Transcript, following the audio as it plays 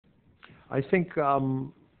I think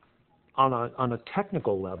on a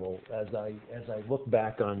technical level, as I look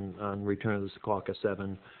back on Return of the Secaucus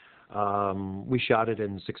Seven, we shot it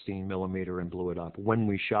in 16 millimeter and blew it up. When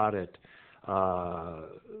we shot it,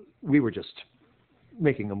 we were just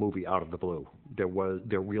making a movie out of the blue. There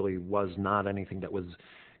really was not anything that was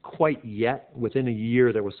quite yet. Within a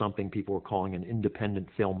year, there was something people were calling an independent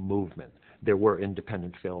film movement. There were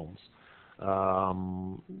independent films.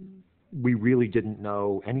 We really didn't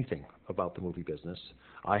know anything about the movie business.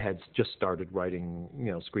 I had just started writing,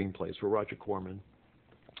 screenplays for Roger Corman.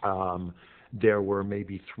 There were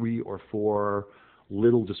maybe 3 or 4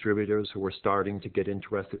 little distributors who were starting to get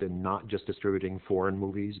interested in not just distributing foreign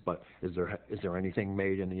movies, but is there anything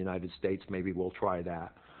made in the United States? Maybe we'll try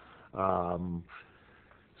that.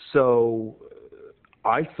 So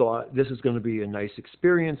I thought this is going to be a nice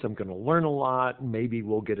experience. I'm going to learn a lot. Maybe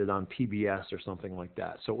we'll get it on PBS or something like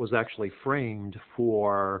that. So it was actually framed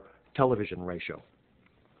for television ratio.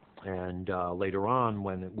 And later on,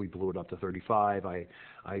 when we blew it up to 35, I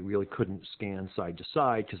really couldn't scan side to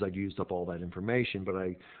side because I'd used up all that information, but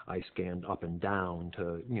I scanned up and down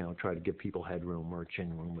to, try to give people headroom or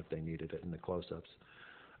chin room if they needed it in the close-ups.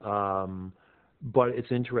 But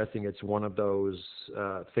it's interesting. It's one of those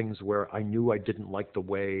things where I knew I didn't like the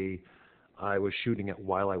way I was shooting it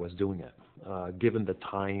while I was doing it. Given the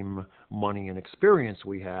time, money, and experience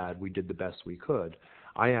we had, we did the best we could.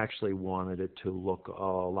 I actually wanted it to look a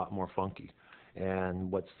lot more funky.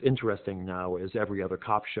 And what's interesting now is every other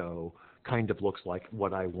cop show kind of looks like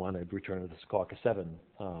what I wanted Return of the Secaucus Seven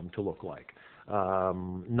to look like.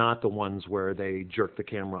 Not the ones where they jerk the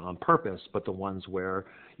camera on purpose, but the ones where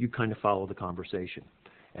you kind of follow the conversation.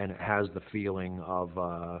 And it has the feeling of,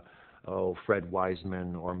 Fred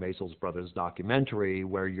Wiseman or Maysles Brothers documentary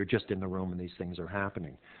where you're just in the room and these things are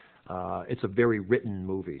happening. It's a very written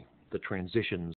movie. The transitions